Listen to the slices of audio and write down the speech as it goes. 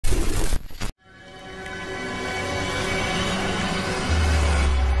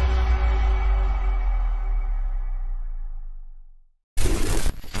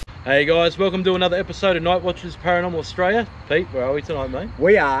Hey guys, welcome to another episode of Night Watchers Paranormal Australia. Pete, where are we tonight, mate?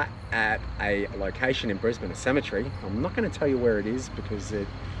 We are at a location in Brisbane, a cemetery. I'm not going to tell you where it is because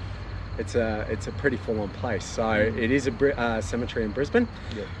it's a pretty full-on place. So it is a cemetery in Brisbane.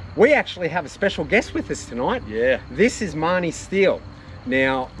 Yep. We actually have a special guest with us tonight. Yeah. This is Marni Steele.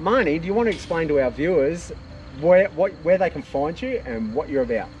 Now, Marni, do you want to explain to our viewers where they can find you and what you're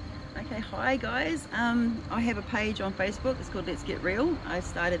about? Okay, hi guys. I have a page on Facebook. It's called Let's Get Real. I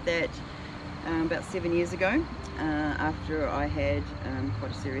started that about 7 years ago after I had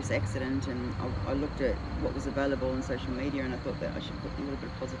quite a serious accident, and I looked at what was available on social media, and I thought that I should put a little bit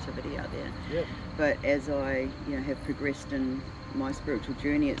of positivity out there. Yep. But as I have progressed in my spiritual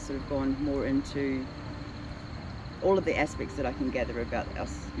journey, it's sort of gone more into all of the aspects that I can gather about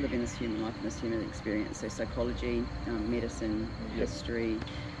us living this human life and this human experience. So psychology, medicine, Yep. history,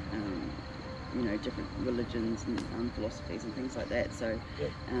 different religions and philosophies and things like that. So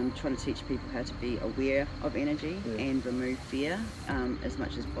Yep. trying to teach people how to be aware of energy and remove fear as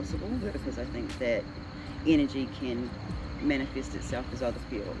much as possible, because I think that energy can manifest itself as either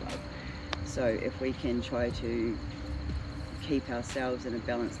fear or love. So if we can try to keep ourselves in a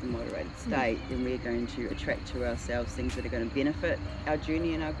balanced and moderated state, then we're going to attract to ourselves things that are going to benefit our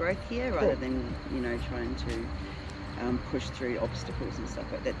journey and our growth here, rather than trying to push through obstacles and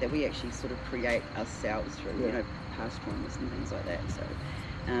stuff like that that we actually sort of create ourselves through past traumas and things like that. So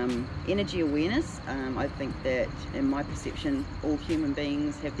energy awareness, I think that in my perception all human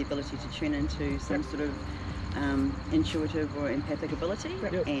beings have the ability to tune into some sort of intuitive or empathic ability,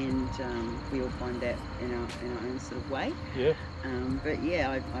 and we all find that in our own sort of way. But yeah,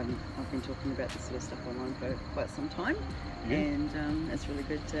 I've been talking about this sort of stuff online for quite some time, and it's really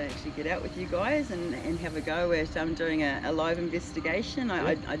good to actually get out with you guys and have a go at doing a live investigation.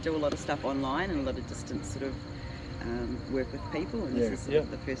 I do a lot of stuff online and a lot of distance sort of work with people, and this is sort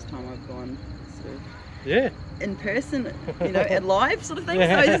of the first time I've gone sort of in person, at live sort of thing.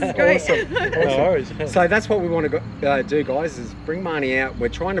 So this is great. Awesome. So that's what we want to do, guys, is bring Marni out. We're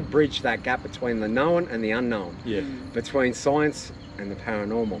trying to bridge that gap between the known and the unknown, between science and the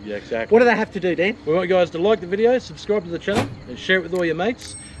paranormal. Yeah, exactly. What do they have to do, Dan? We want you guys to like the video, subscribe to the channel, and share it with all your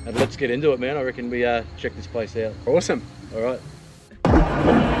mates. And let's get into it, man. I reckon we check this place out. Awesome. All right.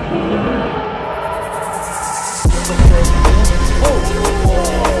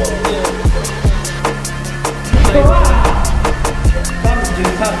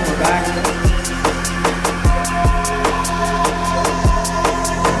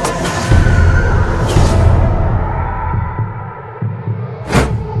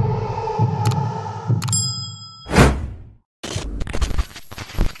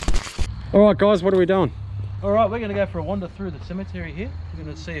 All right, guys, what are we doing? All right, we're going to go for a wander through the cemetery here. We're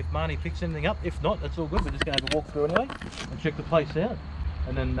going to see if Marni picks anything up. If not, that's all good. We're just going to have a walk through anyway and check the place out.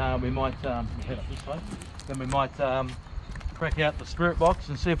 And then we might head up this way. Then we might crack out the spirit box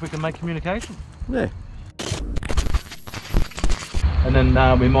and see if we can make communication. Yeah. And then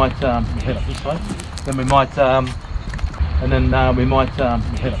we might head up this way. Then we might head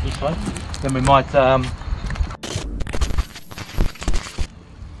up this way. Then we might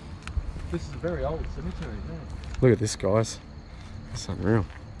This is a very old cemetery, isn't it? Look at this, guys. That's unreal.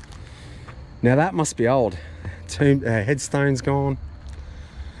 Now that must be old. Headstone's gone.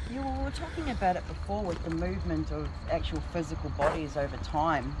 We were talking about it before with the movement of actual physical bodies over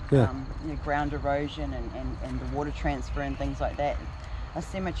time, ground erosion and the water transfer and things like that. A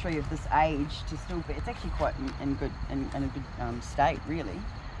cemetery of this age to still be, it's actually quite in a good state, really.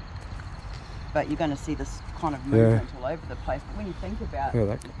 But you're going to see this kind of movement all over the place. But when you think about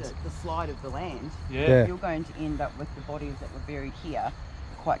the slide of the land, you're going to end up with the bodies that were buried here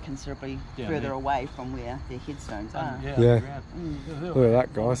quite considerably further away from where their headstones are. Look at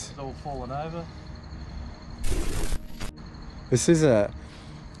that, guys. It's all fallen over. This is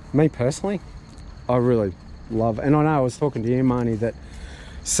me personally, I really love, and I know I was talking to you, Marni, that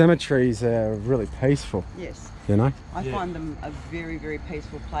cemeteries are really peaceful. Yes. I find them a very, very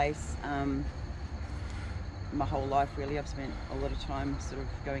peaceful place. My whole life, really, I've spent a lot of time sort of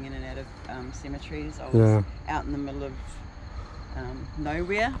going in and out of cemeteries. I was out in the middle of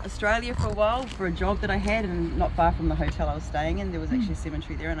nowhere, Australia, for a while for a job that I had, and not far from the hotel I was staying in there was actually a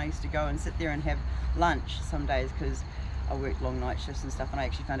cemetery there, and I used to go and sit there and have lunch some days because I worked long night shifts and stuff, and I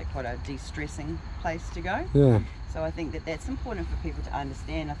actually found it quite a de-stressing place to go. So I think that that's important for people to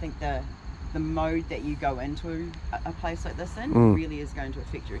understand. I think the mode that you go into a place like this in really is going to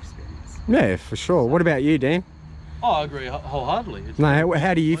affect your experience. Yeah, for sure. So, what about you, Dan? Oh, I agree wholeheartedly.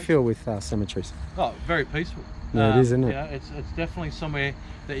 How do you feel with cemeteries? Oh, very peaceful. Yeah, it is, isn't it? Yeah, it's definitely somewhere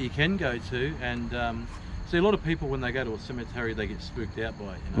that you can go to and See, a lot of people when they go to a cemetery, they get spooked out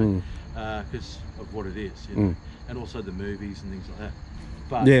by it, you know, because of what it is, you know, and also the movies and things like that.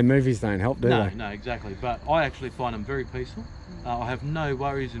 But yeah, movies don't help, do they? No, exactly. But I actually find them very peaceful. I have no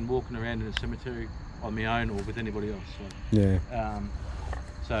worries in walking around in a cemetery on my own or with anybody else. So, Yeah.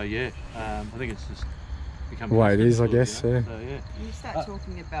 So yeah, I think it's just becoming the way it is, I you know? guess. Yeah. So, yeah. When you start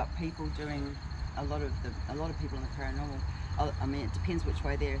talking about people doing a lot of people in the paranormal, I mean, it depends which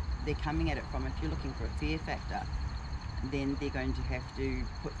way they're coming at it from. If you're looking for a fear factor, then they're going to have to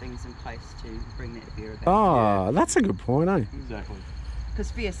put things in place to bring that fear about. Oh, that's a good point, eh? Exactly.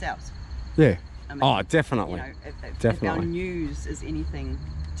 Because fear sells. Yeah. I mean, Oh, definitely. You know, if Definitely. our news is anything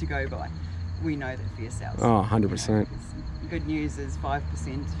to go by, we know that fear sells. Oh, 100%. Good news is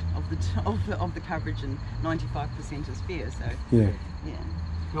 5% of the coverage, and 95% is fear. So Yeah. yeah.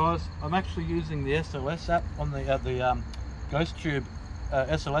 Guys, I'm actually using the SLS app on the Ghost Tube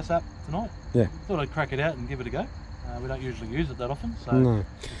SLS app tonight. Yeah. Thought I'd crack it out and give it a go. We don't usually use it that often, so No.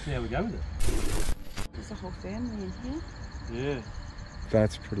 let's see how we go with it. There's a whole family in here. Yeah.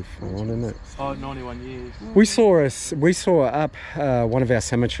 That's pretty full on, isn't it? Oh, 91 years. We saw up one of our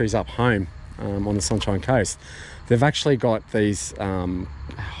cemeteries up home on the Sunshine Coast. They've actually got these kind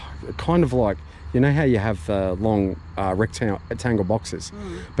of like, you know how you have the long rectangle boxes,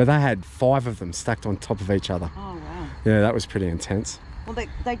 but they had 5 of them stacked on top of each other. Oh wow. Yeah, that was pretty intense. Well,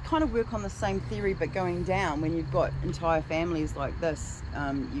 they kind of work on the same theory, but going down. When you've got entire families like this,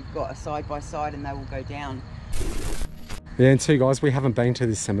 you've got a side by side, and they will go down. Yeah, and too, guys, we haven't been to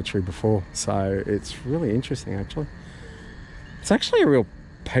this cemetery before, so it's really interesting, actually. It's actually a real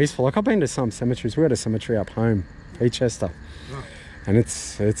peaceful, like I've been to some cemeteries. We had a cemetery up home, Eastchester, and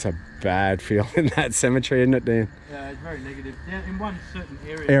it's a bad feel in that cemetery, isn't it, Dan? Yeah, it's very negative. Down in one certain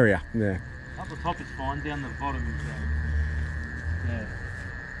area. Yeah. Up the top it's fine, down the bottom is yeah.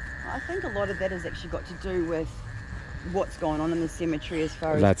 I think a lot of that has actually got to do with what's going on in the cemetery as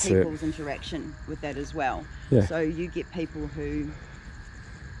far as That's it. people's interaction with that as well. Yeah. So you get people who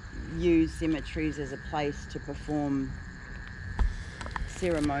use cemeteries as a place to perform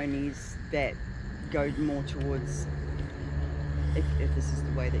ceremonies that go more towards, if this is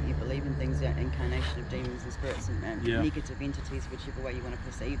the way that you believe in things, incarnation of demons and spirits and negative entities, whichever way you want to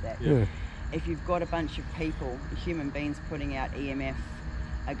perceive that. Yeah. If you've got a bunch of people, human beings putting out EMF,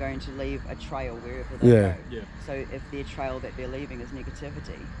 are going to leave a trail wherever they go. Yeah. So if their trail that they're leaving is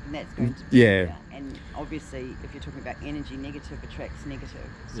negativity, then that's going to Yeah. down. And obviously, if you're talking about energy, negative attracts negative.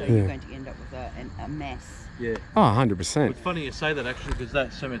 So you're going to end up with a mass. Yeah. Oh, 100%. It's funny you say that actually, because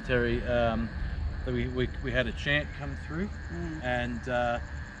that cemetery, we had a chant come through, and the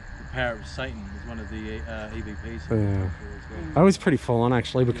power of Satan was one of the EVPs. Yeah. That was pretty full on,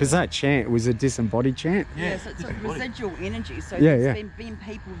 actually, because that chant was a disembodied chant. Yeah, so it's a residual energy. So Yeah, there's been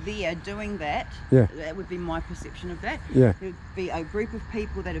people there doing that. Yeah. That would be my perception of that. Yeah. There'd be a group of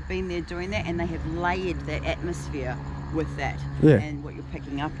people that have been there doing that, and they have layered that atmosphere with that. Yeah. And what you're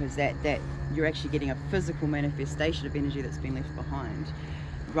picking up is that you're actually getting a physical manifestation of energy that's been left behind,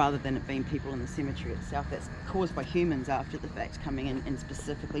 rather than it being people in the cemetery itself that's caused by humans after the fact coming in and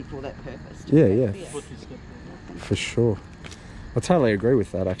specifically for that purpose. Yeah. What's this stuff? For sure. I totally agree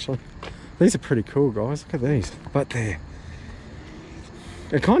with that, actually. These are pretty cool, guys. Look at these. But it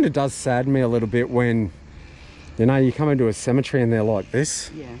kind of does sadden me a little bit when, you know, you come into a cemetery and they're like this.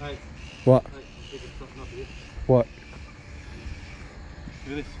 Yeah. Hey, What? hey, check it, something up here. What?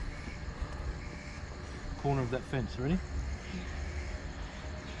 Look at this. Corner of that fence, ready?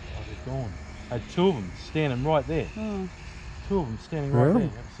 Oh, they're gone. I had 2 of them standing right there. 2 of them standing right Really?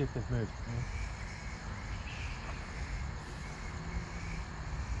 there. Let's see if they've moved.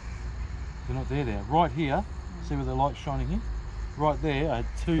 They're not there now. Right here, see where the light's shining here? Right there, I had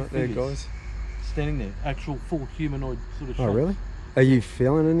 2 Right there, figures guys. standing there. Actual full humanoid sort of Oh, shapes. really? Are you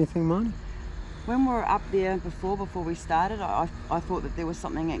feeling anything, Marni? When we were up there before we started, I thought that there was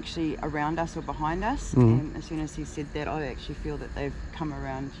something actually around us or behind us. And as soon as he said that, I actually feel that they've come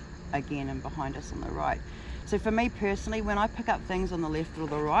around again and behind us on the right. So for me personally, when I pick up things on the left or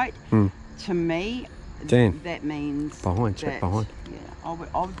the right, to me, Dan, that means behind, check that, behind. Yeah,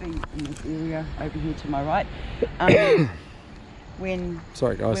 I would be in this area over here to my right.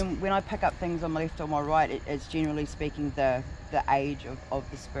 Sorry, guys. When I pick up things on my left or my right, it's generally speaking the age of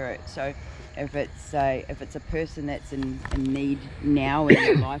the spirit. So if it's a person that's in need now in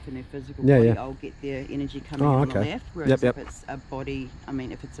their life, in their physical body, I'll get their energy coming on the left. Whereas if it's a body,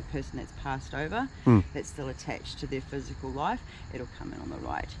 if it's a person that's passed over, that's still attached to their physical life, it'll come in on the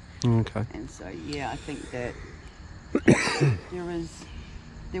right. Okay. And so yeah, I think that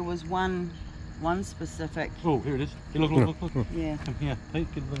there was one specific. Oh, here it is. Here, look. Yeah. Come here,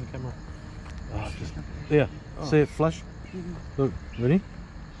 Pete, get it on the camera. Oh, just, yeah. See it flash? Look, ready?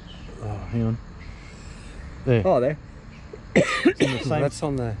 Oh, hang on. There. Oh, there. It's in the same. That's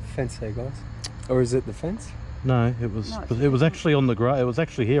on the fence there, guys. Or is it the fence? No, it was actually on the grass. It was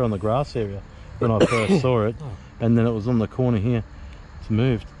actually here on the grass area when I first saw it, and then it was on the corner here. It's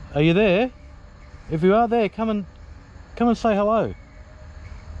moved. Are you there? If you are there, come and say hello.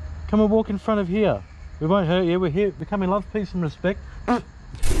 Come and walk in front of here. We won't hurt you. We're here. We come in love, peace, and respect.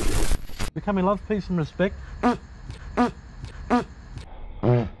 We come in love, peace, and respect. You're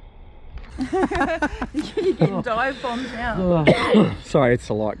getting dive bombs now. Sorry, it's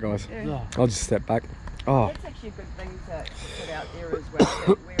the light, guys. Yeah. I'll just step back. Oh, That's actually a good thing to put out there as well,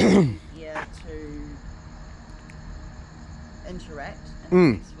 that we're here to interact in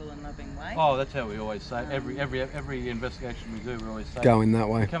a peaceful and loving way. Oh, that's how we always say. Every investigation we do, we always say. go in that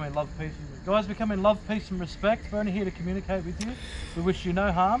way. We come in love, peace, and guys. We come in love, peace, and respect. We're only here to communicate with you. We wish you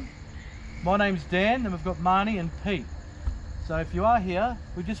no harm. My name's Dan, and we've got Marni and Pete. So if you are here,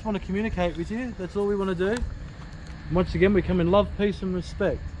 we just want to communicate with you. That's all we want to do. Once again, we come in love, peace, and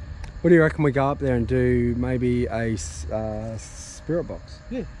respect. What do you reckon we go up there and do maybe a spirit box?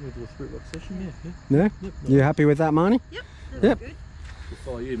 Yeah, we'll do a spirit box session. Yeah. No? Yep. You happy with that, Marni? Yep. Yep. Good. We'll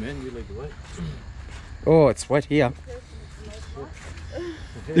follow you, man. You lead the way. Oh, it's wet here.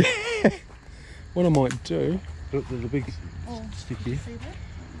 What I might do... Look, there's a big stick here. See that?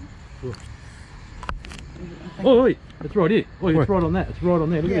 Look. Oh, wait, it's right here. Oh, it's Where? right on that. It's right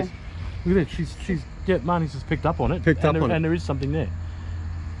on there. Look Yeah. at this. Look at that. She's Marni's just picked up on it. Picked up on it. And there is something there.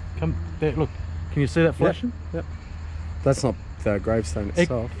 Come there. Look. Can you see that flashing? Yep. That's not the gravestone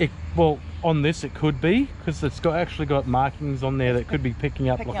itself. Well, on this it could be, because it's actually got markings on there that could be picking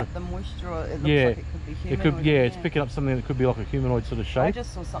up Picking like up the moisture, or it looks yeah, like it could be it human. could, yeah, it's picking up something that could be like a humanoid sort of shape. I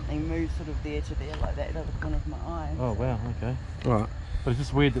just saw something move sort of there to there like that out of the corner of my eye. Oh wow, okay. Right. But it's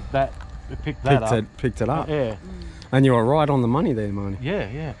just weird that it picked that up. Picked it up. Yeah. And you were right on the money there, Marni.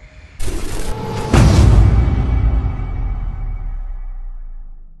 Yeah.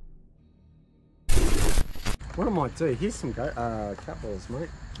 What I might do, here's some cat balls, mate.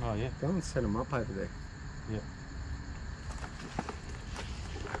 Oh yeah. Go and set them up over there. Yeah.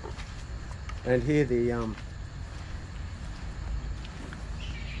 And here the what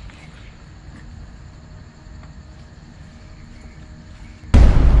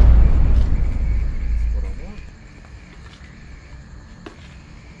I want.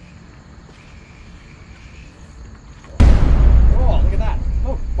 Oh, look at that.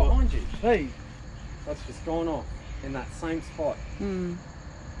 Look, behind you. Hey. That's just gone off in that same spot.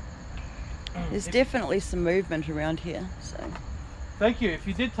 There's definitely some movement around here, so. Thank you. If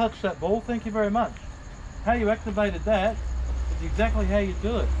you did touch that ball, thank you very much. How you activated that is exactly how you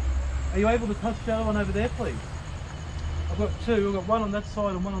do it. Are you able to touch the other one over there, please? I've got two. I've got one on that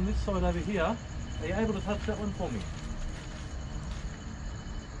side and one on this side over here. Are you able to touch that one for me?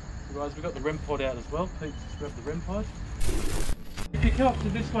 So guys, we've got the REM pod out as well. Pete, just grab the REM pod. If you come up to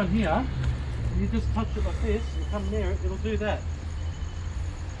this one here, and you just touch it like this, and come near it, it'll do that.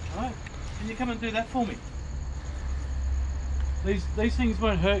 Alright? Can you come and do that for me? These things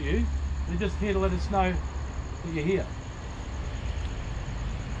won't hurt you. They're just here to let us know that you're here.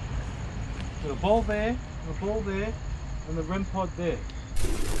 Got a ball there, and the REM pod there.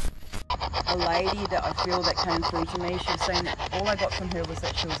 A lady that I feel that came through to me, she was saying that all I got from her was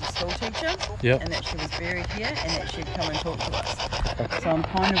that she was a school teacher, and that she was buried here, and that she'd come and talk to us. So I'm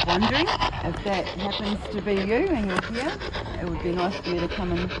kind of wondering if that happens to be you and you're here, it would be nice for you to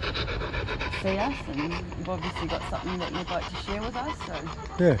come and see us, and you've obviously got something that you'd like to share with us.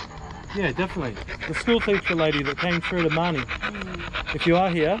 So. Yeah, definitely. The school teacher lady that came through to Marni. If you are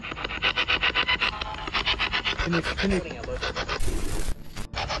here, can you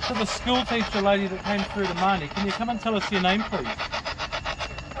so the school teacher lady that came through to Marni, can you come and tell us your name, please?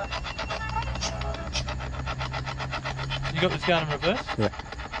 You got this going in reverse? Yeah.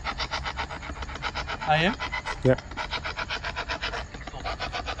 AM? Yeah.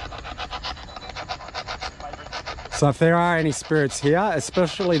 So if there are any spirits here,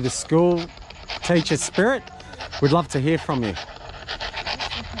 especially the school teacher spirit, we'd love to hear from you.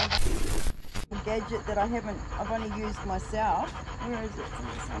 A gadget that I've only used myself. Where is it?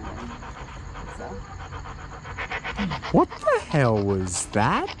 So, What the hell was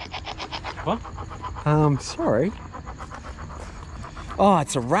that? What? Sorry. Oh,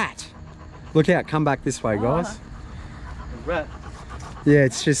 it's a rat. Look out, come back this way, guys. A rat? Yeah,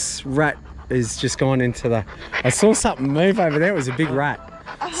 it's just, rat is just gone into the... I saw something move over there, it was a big rat.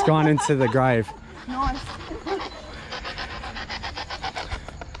 It's gone into the grave. nice.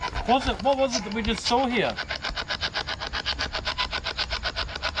 What was it that we just saw here?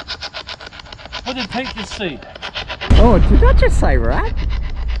 What did Pete just see? Oh, did I just say rat?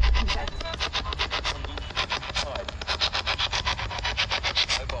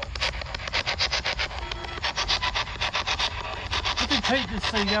 What did Pete just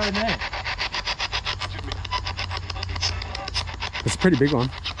see going there? It's a pretty big one.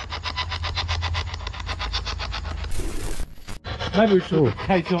 Maybe we should look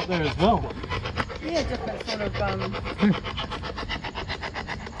at K2 up there as well. Yeah, different sort of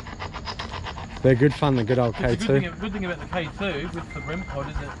They're good fun, the good old The K2. good thing about the K2 with the REM pod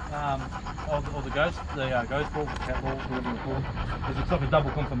is that, or the ghost ball, the cat ball, whatever you call it, is it's like a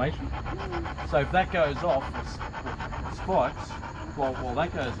double confirmation. So if that goes off, it spikes, while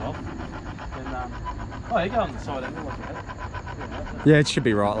that goes off, then, oh, you go on the side angle like that. Yeah, it should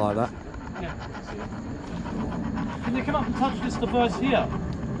be right like that. Yeah, can you come up and touch this device here?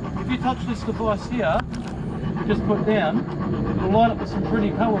 If you touch this device here, just put down, it'll light up with some pretty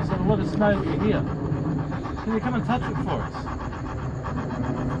colours that'll let us know that you're here. Can you come and touch it for us?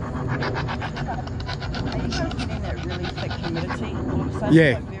 Are you guys getting that really thick humidity all of a sudden?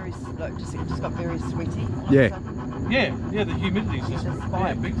 Yeah. Like just got very sweaty. all of a Yeah. sudden? Yeah, the humidity's just,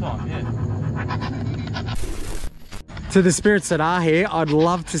 yeah, big time, yeah. To the spirits that are here, I'd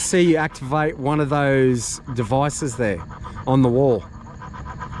love to see you activate one of those devices there on the wall.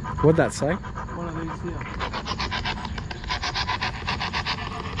 What'd that say? One of these here.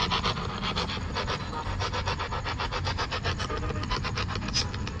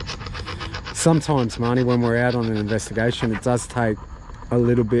 Sometimes, Marnie, when we're out on an investigation, it does take a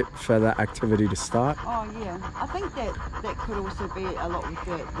little bit for that activity to start. Oh yeah, I think that could also be a lot with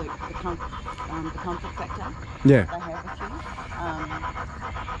the comfort factor Yeah. they have with you.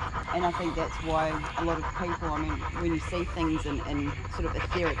 And I think that's why a lot of people, I mean, when you see things in sort of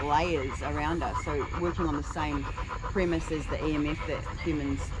etheric layers around us, so working on the same premise as the EMF that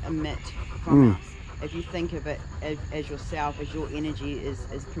humans emit from us, if you think of it as yourself, as your energy is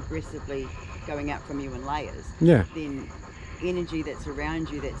progressively going out from you in layers, Yeah. then energy that's around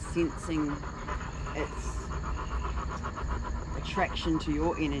you that's sensing its attraction to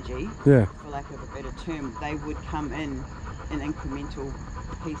your energy, Yeah. for lack of a better term, they would come in incremental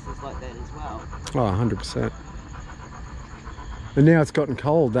pieces like that as well. Oh, 100%. And now it's gotten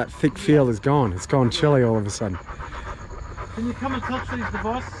cold. That thick feel is gone. It's gone chilly all of a sudden. Can you come and touch these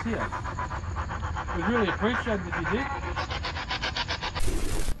devices here? We'd really appreciate it if you did.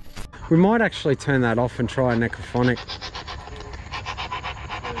 We might actually turn that off and try a necrophonic.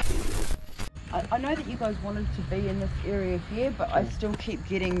 I know that you guys wanted to be in this area here, but I still keep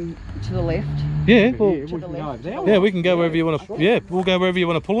getting to the left. Yeah, well, To the left. yeah, we can go wherever you want to. Yeah, we'll go wherever you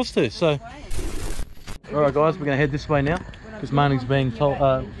want to pull us to. So, all right, guys, we're going to head this way now because Marnie's being told,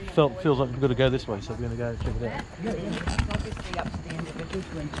 feels like we've got to go this way, so we're going to go check it out. It's obviously up to the individual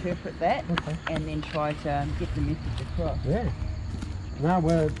to interpret that and then try to get the message across. Yeah. No,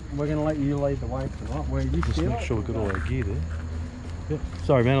 we're going to let you lead the way tonight. Where you Just feel make it. sure we've got all our gear there. Yep.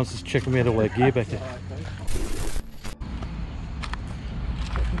 Sorry, man, I was just checking we had all our gear back there.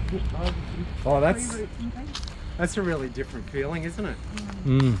 Oh, that's a really different feeling, isn't it?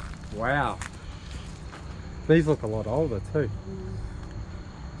 Mm. Wow. These look a lot older too.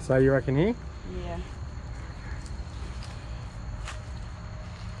 So you reckon here? Yeah.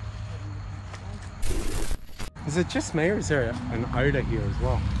 Is it just me or is there an odour here as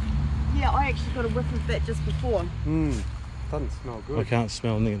well? Yeah, I actually got a whiff of that just before. Doesn't smell good. I can't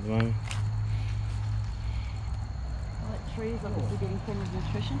smell anything at the moment. Like trees, obviously getting form of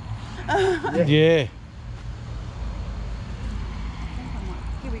nutrition. Yeah.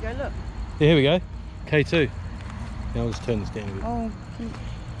 Here we go, look. Yeah, here we go. K2. Now I'll just turn this down a bit. Oh,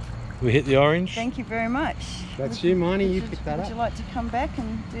 We hit the orange. thank you very much. That's you, Marnie. You picked that Would up. you like to come back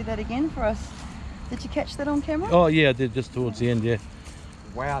and do that again for us? Did you catch that on camera? Oh yeah, I did just towards the end, yeah.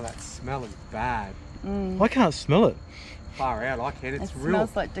 Wow, that smell is bad. I can't smell it. Far out, I can. It's It real.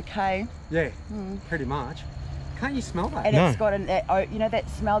 smells like decay. Yeah, pretty much. Can't you smell that? And No. it's got you know that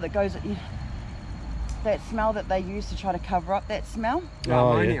smell that goes, that smell that they use to try to cover up that smell?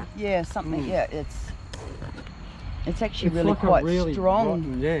 Oh, Ammonia. Yeah, something, yeah, it's actually It's really like quite a really strong.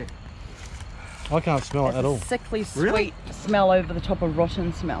 rotten, yeah. I can't smell it It's at a all. sickly sweet Really? smell over the top of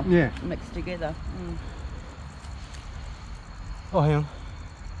rotten smell. Yeah. Mixed together. Oh, hang on.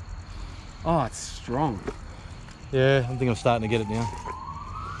 Oh, it's strong. Yeah, I think I'm starting to get it now.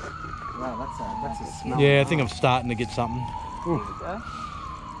 Wow, that's a smell. Yeah, I think I'm starting to get something. There we go.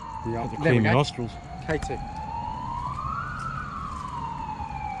 Yeah, The there we creamy go. nostrils. K2.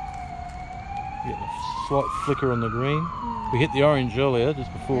 Get a slight flicker on the green. We hit the orange earlier,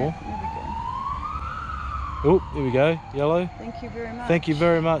 just before. There we go. Oh, here we go. Yellow. Thank you very much. Thank you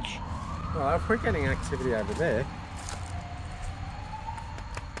very much. Well, if we're getting activity over there,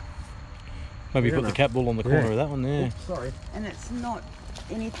 maybe Yeah, put no. the cat ball on the corner Yeah. of that one there. Oops, sorry. And it's not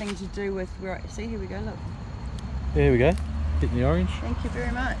anything to do with where. See, here we go. Look. There we go. Hitting the orange. Thank you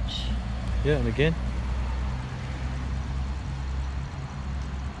very much. Yeah, and again.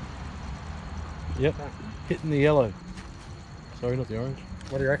 Yep. Hitting the yellow. Sorry, not the orange.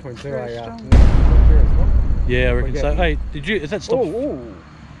 What do you reckon we do? Very A, strong. Yeah, I reckon We so. get- Hey, did you? Is that stopped? Oh,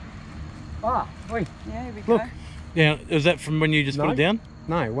 ah, wait. Yeah, here we go. Look. Yeah, is that from when you just put No. it down?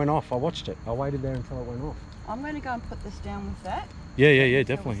 No, it went off. I watched it. I waited there until it went off. I'm going to go and put this down with that. Yeah, yeah, yeah, So we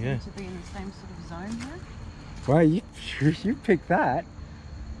definitely, seem yeah. to be in the same sort of zone here. Well, you picked that.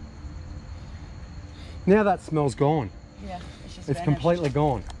 Now that smell's gone. Yeah, it's just It's vanished. completely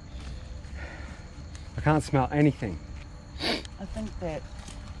gone. I can't smell anything. I think that,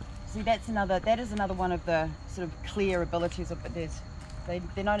 see, that is another one of the sort of clear abilities of,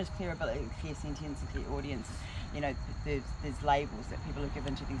 they're known as clear ability, clear sentience and clear audience. You know, there's labels that people are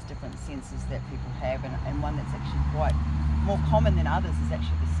given to these different senses that people have, and one that's actually quite more common than others is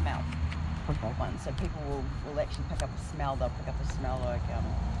actually the smell Okay. one. So people will actually pick up a smell. They'll pick up a smell like,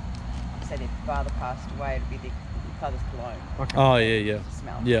 say their father passed away, it'd be their father's cologne. Okay. Oh, yeah, yeah. It's a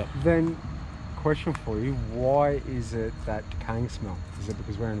smell. Yeah. Then, question for you: why is it that decaying smell? Is it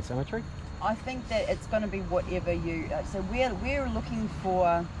because we're in a cemetery? I think that it's going to be whatever you. So we're looking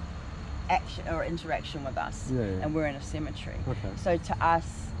for action or interaction with us, Yeah, yeah. and we're in a cemetery. Okay. So to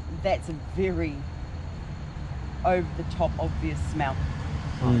us, that's a very over the top obvious smell.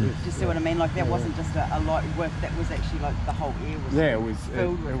 Oh, Mm. it is, Do you see yeah. what I mean? Like that Yeah, wasn't just a light whiff. That was actually like the whole air was. Yeah, it was.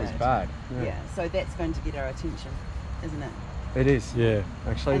 filled It with was it. bad. Yeah. So that's going to get our attention, isn't it? It is. Yeah.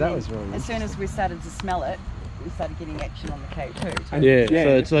 Actually, And that then was really. as soon as we started to smell it, we started getting action on the K2. And- Yeah,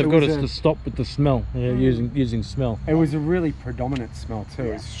 Yeah, so they've it got was us a- to stop with the smell, yeah, using smell. It was a really predominant smell too. Yeah.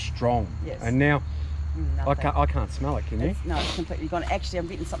 It was strong. Yes. And now I Nothing. can't smell it. Can you? No, it's completely gone. Actually, I'm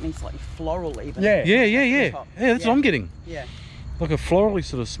getting something slightly floral even. Yeah. Yeah, yeah, yeah. Top. Yeah, that's Yeah. what I'm getting. Yeah. Like a florally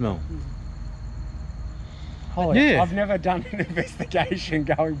sort of smell. Holy, Yeah. I've never done an investigation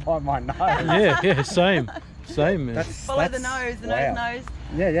going by my nose. Yeah, yeah, same. Same, man. Follow the nose, wow. nose.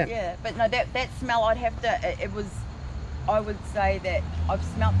 Yeah, yeah. Yeah, but no, that smell, I'd have to, it was, I would say that I've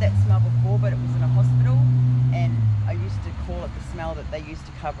smelt that smell before, but it was in a hospital, and I used to call it the smell that they used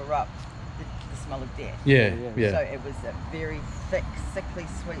to cover up the smell of death. Yeah, Yeah, yeah. So it was a very thick, sickly,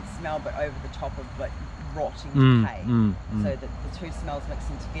 sweet smell, but over the top of like rotting Mm, decay. mm, mm. So that the two smells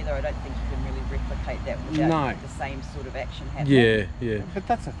mixing together, I don't think you can really replicate that without No. the same sort of action happening. Yeah, yeah. But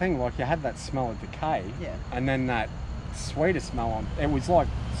that's the thing. Like you had that smell of decay, Yeah. and then that sweeter smell on. It was like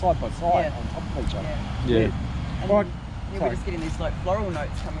side by side Yeah. on top of each other. Yeah. Yeah. And Like- yeah, sorry. we're just getting these like floral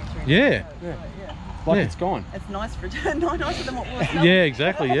notes coming through. Yeah. So, Yeah. yeah. Like Yeah. it's gone. It's nice for nicer than what we were smelling. Yeah,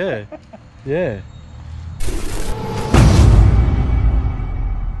 exactly, yeah. Yeah.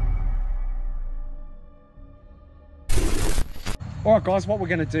 All right, guys. What we're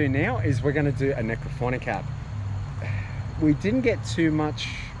going to do now is we're going to do a necrophonic app. We didn't get too much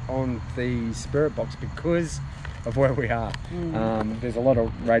on the spirit box because of where we are. There's a lot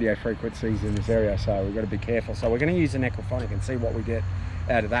of radio frequencies in this area, so we've got to be careful. So we're going to use a necrophonic and see what we get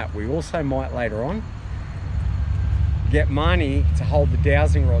out of that. We also might later on get Marni to hold the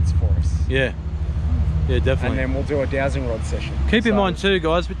dowsing rods for us, Yeah. Yeah, definitely. and then we'll do a dowsing rod session. Keep in So- mind too,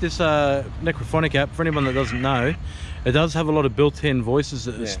 guys, with this necrophonic app, for anyone that doesn't know, it does have a lot of built-in voices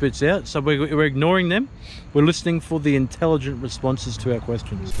that it Yeah. spits out, so we're ignoring them. We're listening for the intelligent responses to our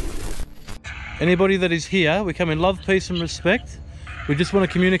questions. Anybody that is here, we come in love, peace and respect. We just want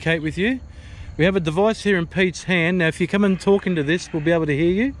to communicate with you. We have a device here in Pete's hand. Now if you come and talk into this, we'll be able to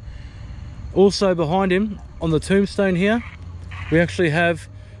hear you. Also behind him on the tombstone here, we actually have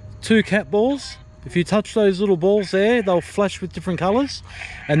 2 cat balls. If you touch those little balls there, they'll flash with different colours.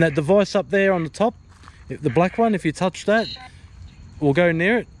 And that device up there on the top, the black one, if you touch that, we'll go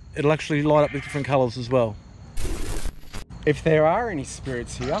near it, it'll actually light up with different colours as well. If there are any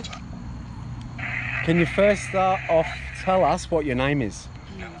spirits here, can you first start off tell us what your name is?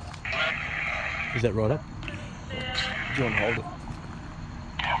 Is that right up? Do you want to hold it?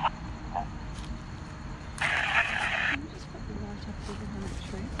 Just put the light up there behind the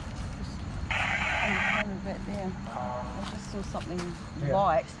tree. Just on the corner of that there. I just saw something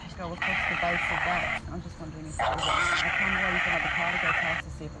light go across the base of that. I'm just wondering if it was, I kind of waiting for another car to go past to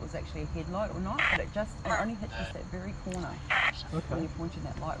see if it was actually a headlight or not, but it only hit just that very corner when you're pointing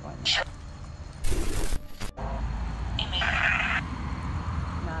that light right now.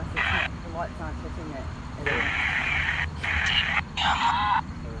 Nah, so it's not, the lights aren't hitting it.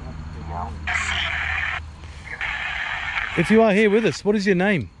 If you are here with us, what is your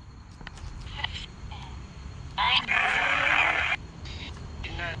name?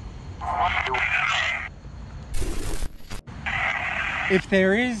 If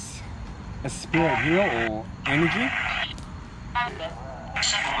there is a spirit here or energy,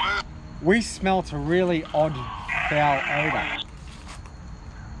 we smelt a really odd foul odour.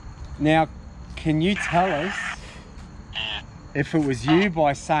 Now, can you tell us if it was you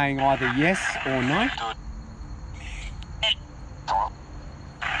by saying either yes or no?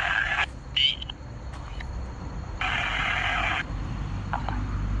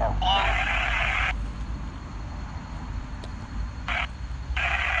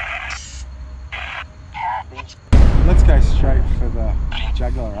 Let's go straight for the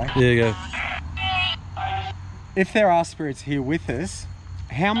jugular, eh? There you go. If there are spirits here with us,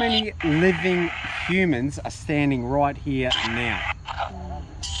 how many living humans are standing right here now?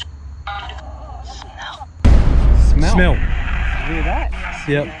 Smell. Smell. Did you hear that?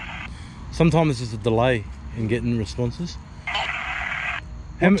 Yep. Sometimes there's a delay in getting responses.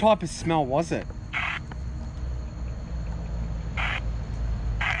 What type of smell was it?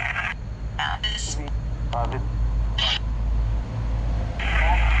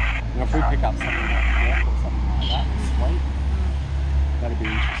 Now if we pick up something like that or something like that, sweet, that'd be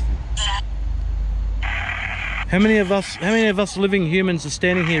interesting. How many of us living humans are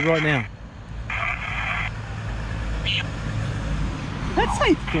standing here right now? Let's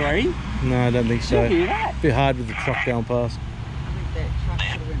say 3. No, I don't think so. Did you hear that? Bit hard with the truck going past. I think that truck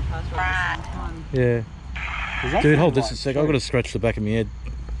should have went past right at the same time. Yeah. Dude, hold this a sec. I've got to scratch the back of my head.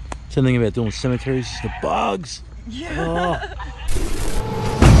 Something about doing cemeteries, the bugs. Yeah. Oh.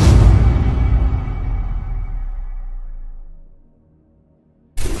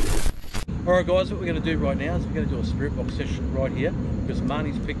 Alright guys, what we're going to do right now is we're going to do a spirit box session right here because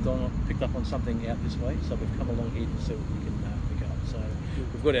Marni's picked up on something out this way, so we've come along here to see what we can pick up. So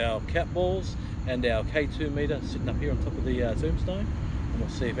we've got our cat balls and our K2 meter sitting up here on top of the tombstone, and we'll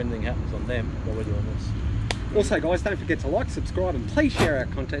see if anything happens on them while we're doing this. Also guys, don't forget to like, subscribe and please share our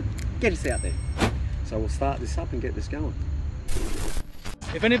content. Get us out there. So we'll start this up and get this going.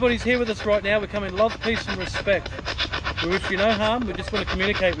 If anybody's here with us right now, we come in love, peace and respect. We wish you no harm, we just want to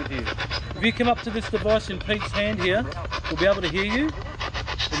communicate with you. If you come up to this device in Pete's hand here, we'll be able to hear you.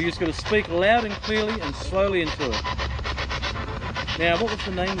 But you just got to speak loud and clearly and slowly into it. Now, what was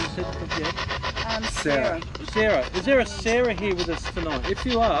the name you said? Sarah. Sarah. Is there a Sarah here with us tonight? If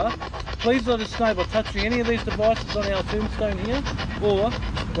you are, please let us know by touching any of these devices on our tombstone here, or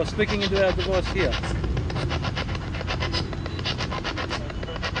by speaking into our device here.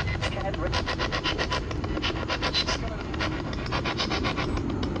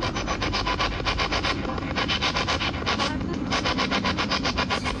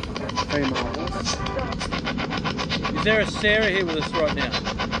 Is there a Sarah here with us right now?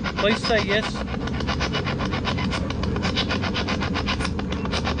 Please say yes.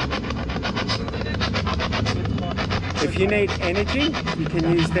 If you need energy, you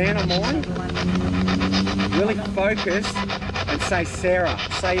can use Dan or mine. Really focus and say Sarah.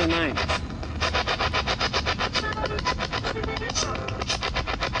 Say your name.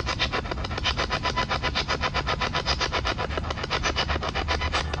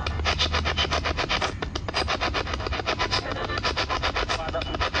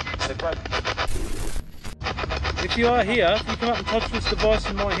 If you are here, if you come up and touch this device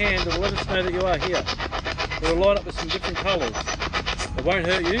in my hand, it'll let us know that you are here. It'll light up with some different colours. It won't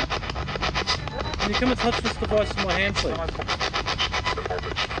hurt you. Can you come and touch this device in my hand, please?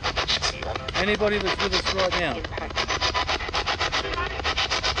 Anybody that's with us right now.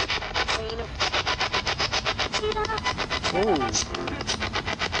 Ooh.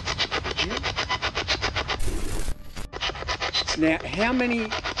 Now, how many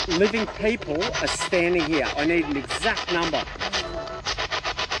living people are standing here? I need an exact number.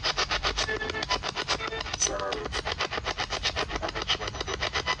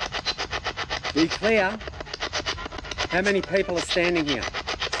 Be clear. How many people are standing here?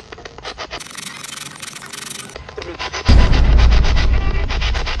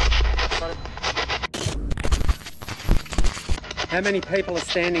 How many people are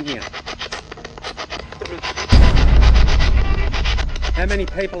standing here? How many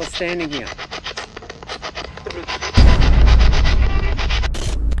people are standing here?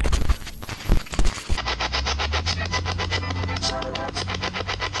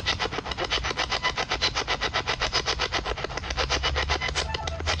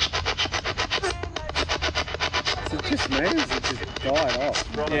 Is it just me or is it just died off?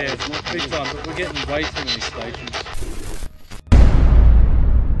 Yeah, it's not big time, but we're getting way too many stations.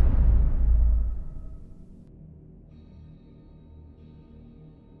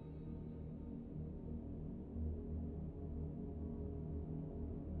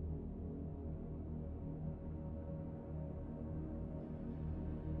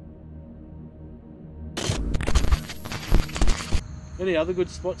 Any other good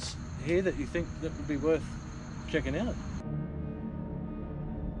spots here that you think that would be worth checking out?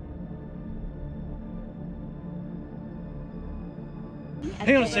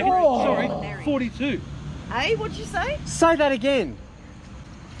 Hang on a second. Oh. Sorry, 42. Hey, what'd you say? Say that again.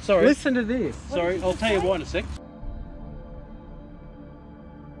 Sorry. Listen to this. Sorry, I'll tell you why in a sec.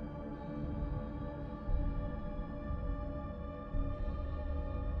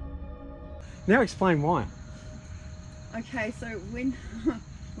 Now explain why. Okay, so when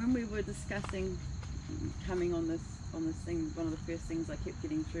when we were discussing coming on this thing, one of the first things I kept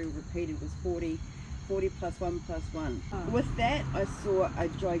getting through repeated was 40 plus 1 plus 1. With that, I saw a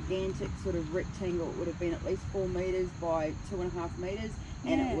gigantic sort of rectangle. It would have been at least 4 meters by 2.5 meters,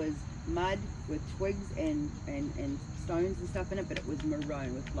 and it was mud with twigs and stones and stuff in it, but it was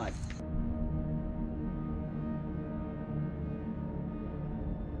maroon with blood.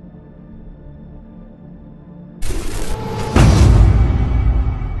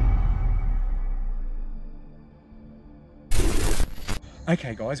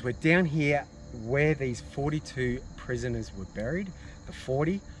 Okay guys, we're down here where these 42 prisoners were buried, the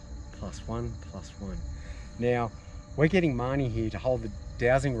 40 plus 1 plus 1. Now, we're getting Marni here to hold the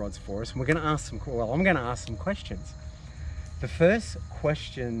dowsing rods for us, and we're going to ask some, well, I'm going to ask some questions. The first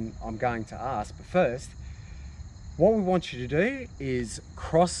question I'm going to ask, but first, what we want you to do is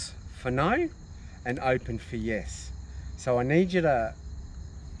cross for no and open for yes. So I need you to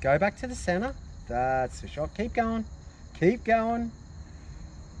go back to the center. That's the shot. Keep going. Keep going.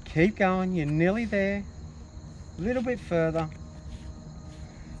 Keep going, you're nearly there, a little bit further.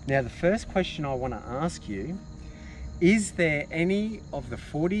 Now the first question I want to ask you, is there any of the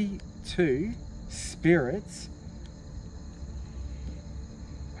 42 spirits,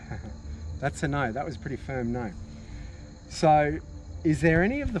 that's a no, that was pretty firm no. So is there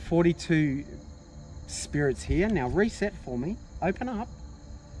any of the 42 spirits here? Now reset for me, open up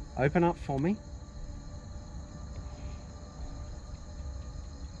for me.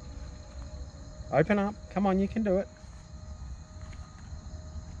 Open up, come on, you can do it.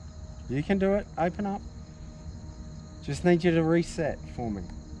 You can do it, open up. Just need you to reset for me.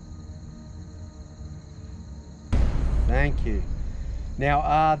 Thank you. Now,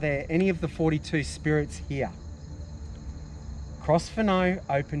 are there any of the 42 spirits here? Cross for no,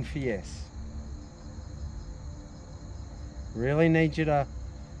 open for yes. Really need you to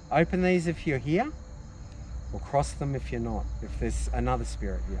open these if you're here, or cross them if you're not, if there's another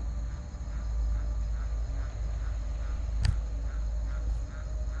spirit here.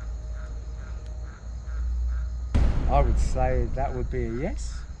 I would say that would be a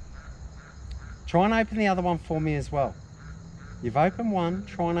yes. Try and open the other one for me as well. You've opened one,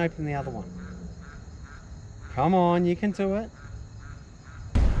 try and open the other one. Come on, you can do it.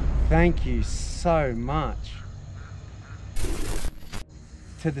 Thank you so much.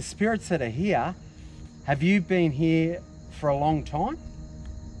 To the spirits that are here, have you been here for a long time?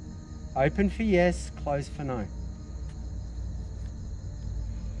 Open for yes, close for no.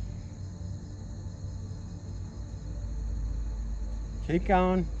 Keep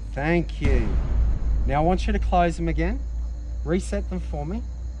going, thank you. Now I want you to close them again. Reset them for me.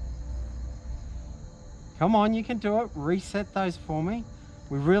 Come on, you can do it. Reset those for me.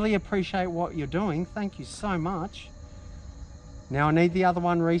 We really appreciate what you're doing. Thank you so much. Now I need the other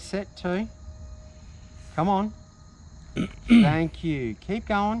one reset too. Come on. Thank you. Keep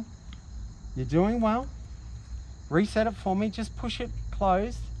going. You're doing well. Reset it for me. Just push it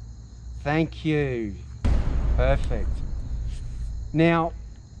closed. Thank you. Perfect. Now,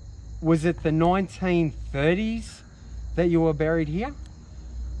 was it the 1930s that you were buried here?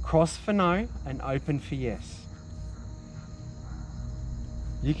 Cross for no and open for yes.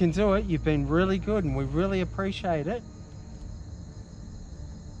 You can do it. You've been really good and we really appreciate it.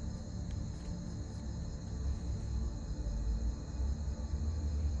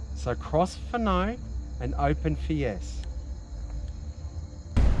 So cross for no and open for yes.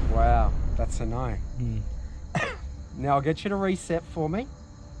 Wow, that's a no. Now I'll get you to reset for me.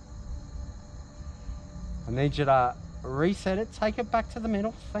 I need you to reset it, take it back to the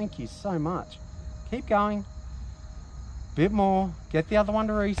middle. Thank you so much. Keep going. Bit more. Get the other one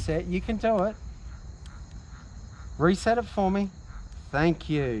to reset. You can do it. Reset it for me. Thank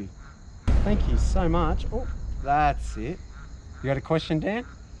you. Thank you so much. Oh, that's it. You got a question, Dan?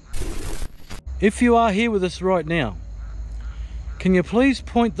 If you are here with us right now, can you please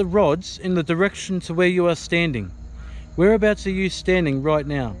point the rods in the direction to where you are standing? Whereabouts are you standing right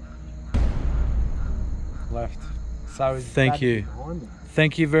now? Left. So is Thank you.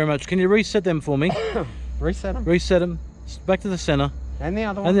 Thank you very much. Can you reset them for me? Reset them. Reset them. Back to the center. And the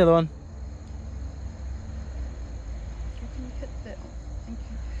other one. And the other one. Can you hit that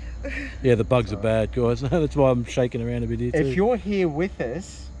Yeah, the bugs are bad, guys. That's why I'm shaking around a bit here too. If you're here with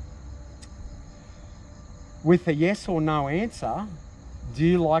us with a yes or no answer, do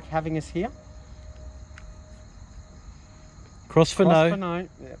you like having us here? Cross for Cross no. for no,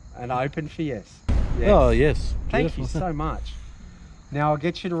 yep. And open for yes. Oh, yes. Thank Beautiful. you so much. Now I'll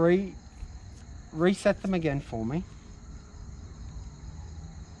get you to reset them again for me.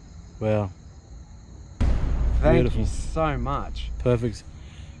 Wow. Thank Beautiful. you so much. Perfect.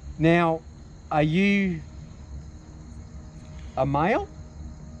 Now, are you a male?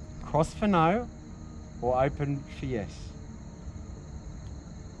 Cross for no or open for yes?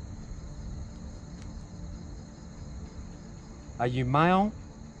 Are you male?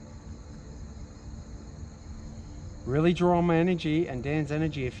 Really draw on my energy and Dan's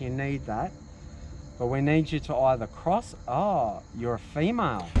energy if you need that. But we need you to either cross. Oh, you're a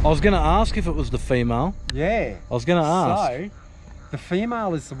female. I was going to ask if it was the female. Yeah. I was going to ask. So, the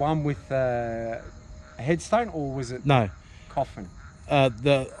female is the one with the headstone, or was it No. coffin?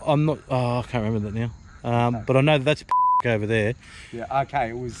 I'm not. Oh, I can't remember that now. Okay. But I know that's over there. Yeah, okay,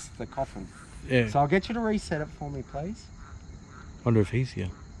 it was the coffin. Yeah. So I'll get you to reset it for me, please. Wonder if he's here.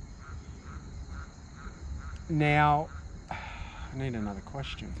 Now, I need another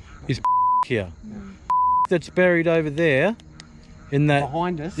question. He's here. That's buried over there. In that.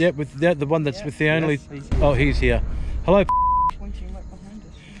 Behind us? Yeah, with the one that's with the only. Yes, he's here. Oh, he's here. Hello. Pointing right behind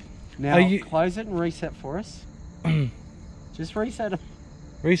us. Now, Are you- close it and reset for us. Just reset it.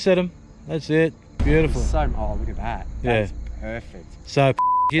 Reset him. That's it. Beautiful. So, oh, look at that. Yeah. That's perfect. So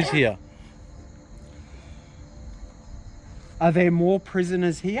is here. Are there more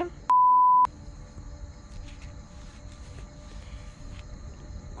prisoners here?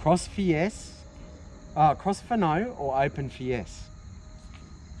 Cross for yes. Cross for no or open for yes?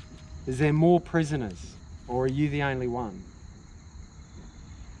 Is there more prisoners or are you the only one?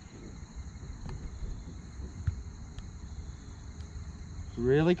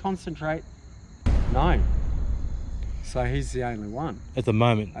 Really concentrate. No. So he's the only one. At the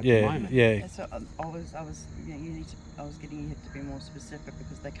moment. At Yeah. the moment. Yeah. So I was, you know, you need to. I was getting you to be more specific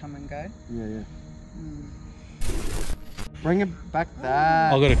because they come and go. Yeah, yeah. Mm. Bring it back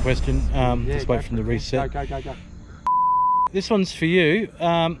there. I've got a question. Yeah, Just go wait for it. the reset. Go. This one's for you.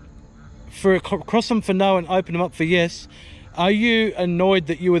 Cross them for no and open them up for yes. Are you annoyed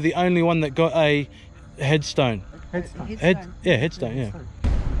that you were the only one that got a headstone? Headstone. Headstone, yeah.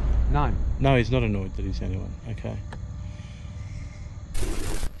 No. No, he's not annoyed that he's the only one. Okay.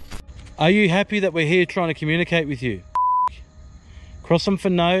 Are you happy that we're here trying to communicate with you? Cross them for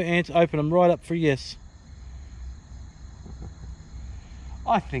no and open them right up for yes.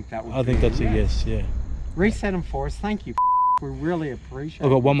 I think that would I think that's a yes, yeah. Reset them for us. Thank you. We really appreciate it.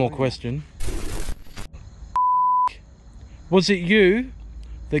 I've got one more question. Was it you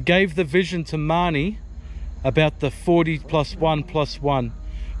that gave the vision to Marni about the 40 plus 1 plus 1?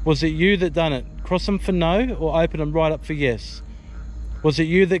 Was it you that done it? Cross them for no or open them right up for yes? Was it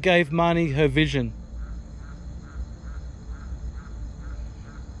you that gave Marni her vision?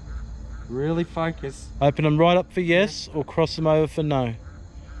 Really focus. Open them right up for yes or cross them over for no?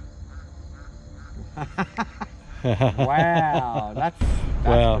 Wow, that's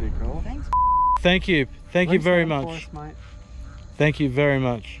Wow. pretty cool. Thanks. Thank you. Thank you very Reset 'em for much. us, mate. Thank you very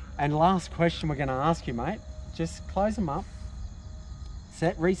much. And last question we're going to ask you, mate. Just close them up.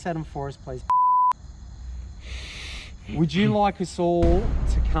 Reset them for us, please. Would you like us all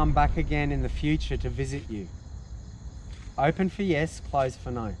to come back again in the future to visit you? Open for yes, close for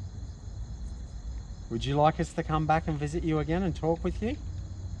no. Would you like us to come back and visit you again and talk with you?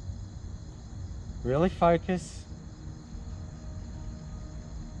 Really focus.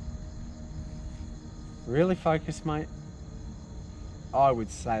 Really focus, mate. I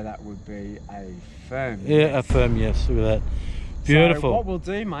would say that would be a firm Yeah, yes. a firm yes. Look at that. Beautiful. So what we'll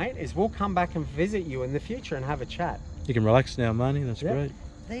do, mate, is we'll come back and visit you in the future and have a chat. You can relax now, Marni. That's Yep. great.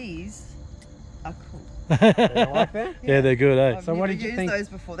 These are cool. You like that? Yeah, they're good, eh? I've So what never did you used think? those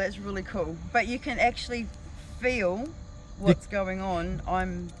before. That's really cool. But you can actually feel what's going on.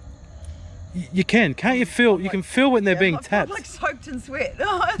 You can, can't you feel? You can feel when they're being I'm tapped. like soaked in sweat.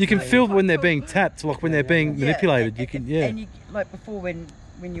 You can It's feel so when they're cool. being tapped, like when they're being manipulated. You can, yeah. And you, like before when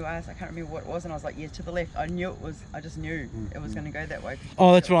you asked, I can't remember what it was, and I was like, yeah, to the left. I knew it was. I just knew it was going to go that way.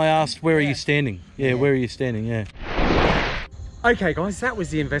 Oh, that's when I asked, where are Yeah. you standing? Yeah, where are you standing? Yeah. Okay, guys, that was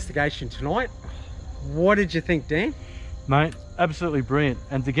the investigation tonight. What did you think, Dan? Mate, absolutely brilliant.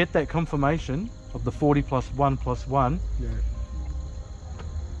 And to get that confirmation of the 40 plus 1 plus 1, Yeah.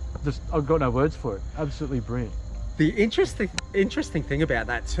 just I've got no words for it. Absolutely brilliant. The interesting thing about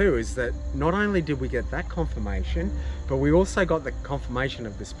that too is that not only did we get that confirmation, but we also got the confirmation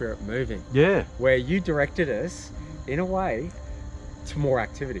of the spirit moving. Yeah. Where you directed us in a way to more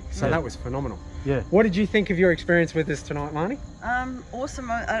activity. So that was phenomenal. Yeah. What did you think of your experience with this tonight, Marni? Awesome.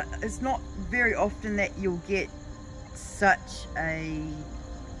 It's not very often that you'll get such a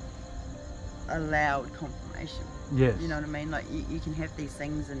loud confirmation. Yes. You know what I mean? Like you can have these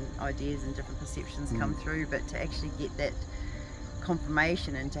things and ideas and different perceptions come through, but to actually get that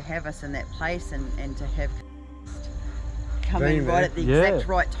confirmation and to have us in that place and to have come in right at the exact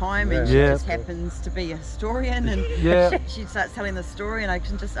right time, and she just happens to be a historian, and she starts telling the story, and I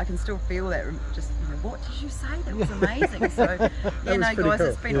can still feel that. Just, you know, what did you say? That was amazing. So yeah, no guys, cool.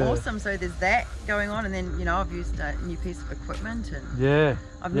 It's been awesome. So there's that going on, and then, you know, I've used a new piece of equipment, and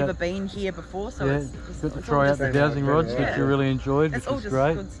I've never been here before, so it's good to try out the dowsing rods, which you really enjoyed, it's which all is just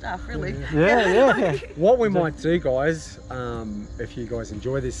great. Good stuff, really. Yeah. What we might do, guys, if you guys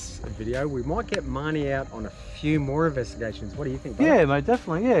enjoy this video, we might get Marni out on a few more investigations. What do you think, bud? Yeah, mate,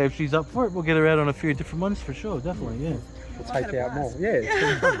 definitely. Yeah, if she's up for it, we'll get her out on a few different ones for sure. Definitely, yeah. We'll take you out more. Yeah,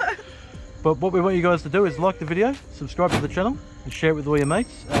 it's been fun. But what we want you guys to do is like the video, subscribe to the channel, and share it with all your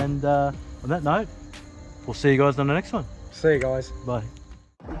mates. And on that note, we'll see you guys on the next one. See you guys. Bye.